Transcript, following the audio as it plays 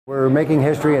We're making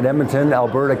history in Edmonton,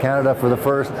 Alberta, Canada for the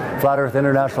first Flat Earth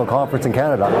International Conference in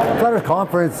Canada. Flat Earth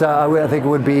Conference, I think it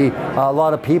would be a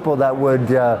lot of people that would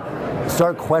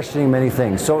start questioning many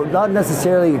things. So not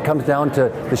necessarily it comes down to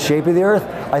the shape of the Earth.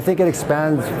 I think it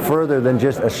expands further than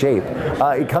just a shape.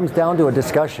 It comes down to a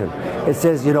discussion. It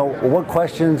says, what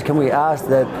questions can we ask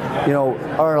that,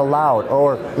 aren't allowed?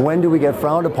 Or when do we get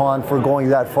frowned upon for going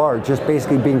that far? Just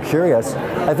basically being curious.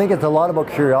 I think it's a lot about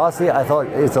curiosity. I thought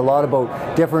it's a lot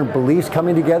about different beliefs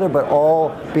coming together, but all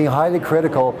being highly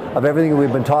critical of everything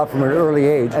we've been taught from an early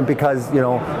age. And because,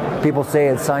 people say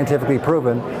it's scientifically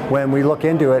proven, when we look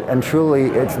into it, and truly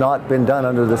it's not been done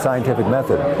under the scientific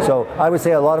method. So I would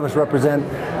say a lot of us represent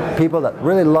people that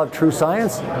really love true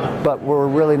science, but we're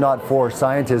really not for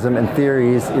scientism and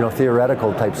theories,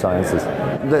 theoretical type sciences.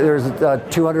 There's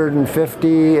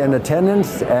 250 in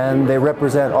attendance, and they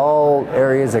represent all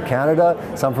areas of Canada,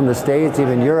 some from the States,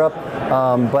 even Europe.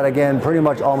 But again, pretty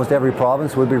much almost every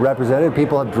province would be represented.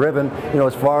 People have driven,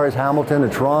 as far as Hamilton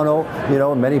and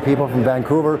Toronto, many people from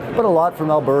Vancouver, but a lot from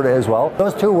Alberta as well.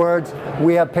 Those two words,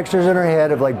 we have pictures in our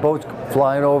head of like boats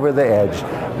flying over the edge.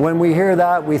 When we hear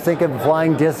that, we think of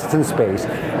flying discs in space.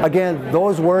 Again,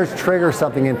 those words trigger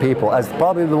something in people as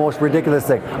probably the most ridiculous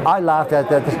thing. I laughed at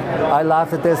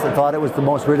this and thought it was the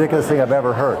most ridiculous thing I've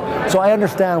ever heard. So I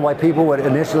understand why people would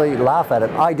initially laugh at it.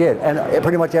 I did, and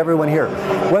pretty much everyone here.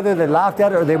 Whether they laughed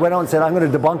at it or they went out and said, I'm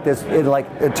going to debunk this in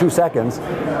like 2 seconds,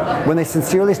 when they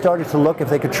sincerely started to look if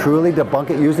they could truly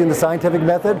debunk it using the scientific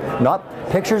method, not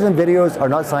pictures and videos are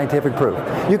not scientific proof.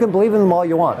 You can believe in them all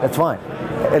you want, that's fine.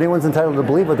 Anyone's entitled to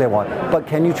believe what they want, but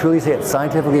can you truly say it's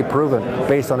scientifically proven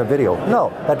based on a video? No,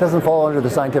 that doesn't fall under the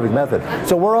scientific method.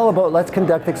 So we're all about let's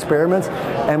conduct experiments,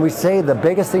 and we say the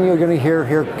biggest thing you're going to hear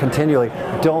here continually,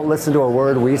 don't listen to a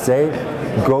word we say,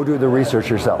 go do the research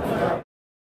yourself.